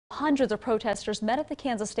hundreds of protesters met at the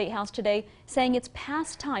Kansas State House today, saying it's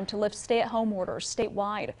past time to lift stay-at-home orders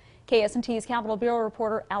statewide. KSNT's Capitol Bureau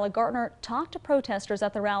reporter Alec Gartner talked to protesters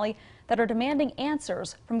at the rally that are demanding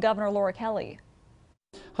answers from Governor Laura Kelly.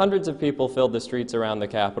 Hundreds of people filled the streets around the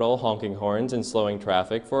Capitol, honking horns and slowing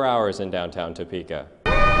traffic for hours in downtown Topeka.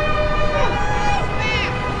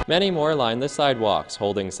 Many more lined the sidewalks,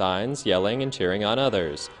 holding signs, yelling and cheering on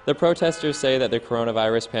others. The protesters say that the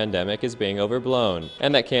coronavirus pandemic is being overblown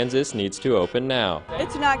and that Kansas needs to open now.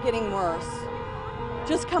 It's not getting worse.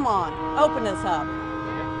 Just come on, open us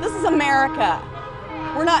up. This is America.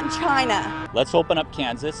 We're not in China. Let's open up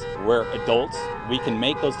Kansas. We're adults. We can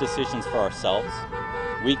make those decisions for ourselves.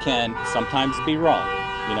 We can sometimes be wrong,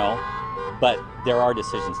 but there are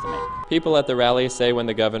decisions to make. People at the rally say when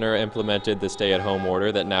the governor implemented the stay-at-home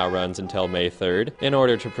order that now runs until May 3rd, in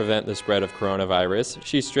order to prevent the spread of coronavirus,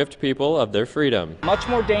 she stripped people of their freedom. Much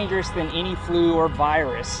more dangerous than any flu or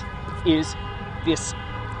virus is this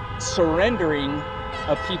surrendering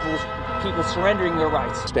of people surrendering their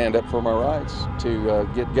rights. Stand up for my rights to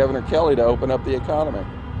get Governor Kelly to open up the economy.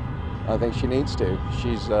 I think she needs to.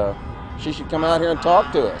 She should come out here and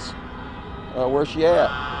talk to us. Where's she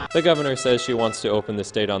at? The governor says she wants to open the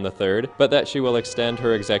state on the 3rd, but that she will extend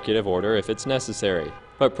her executive order if it's necessary.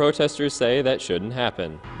 But protesters say that shouldn't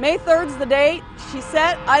happen. May 3rd's the date. She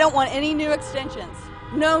said, I don't want any new extensions.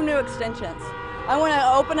 No new extensions. I want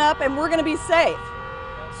to open up and we're going to be safe.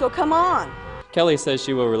 So come on. Kelly says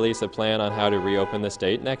she will release a plan on how to reopen the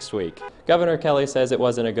state next week. Governor Kelly says it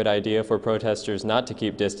wasn't a good idea for protesters not to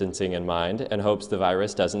keep distancing in mind and hopes the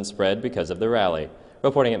virus doesn't spread because of the rally.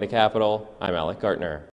 Reporting at the Capitol, I'm Alec Gartner.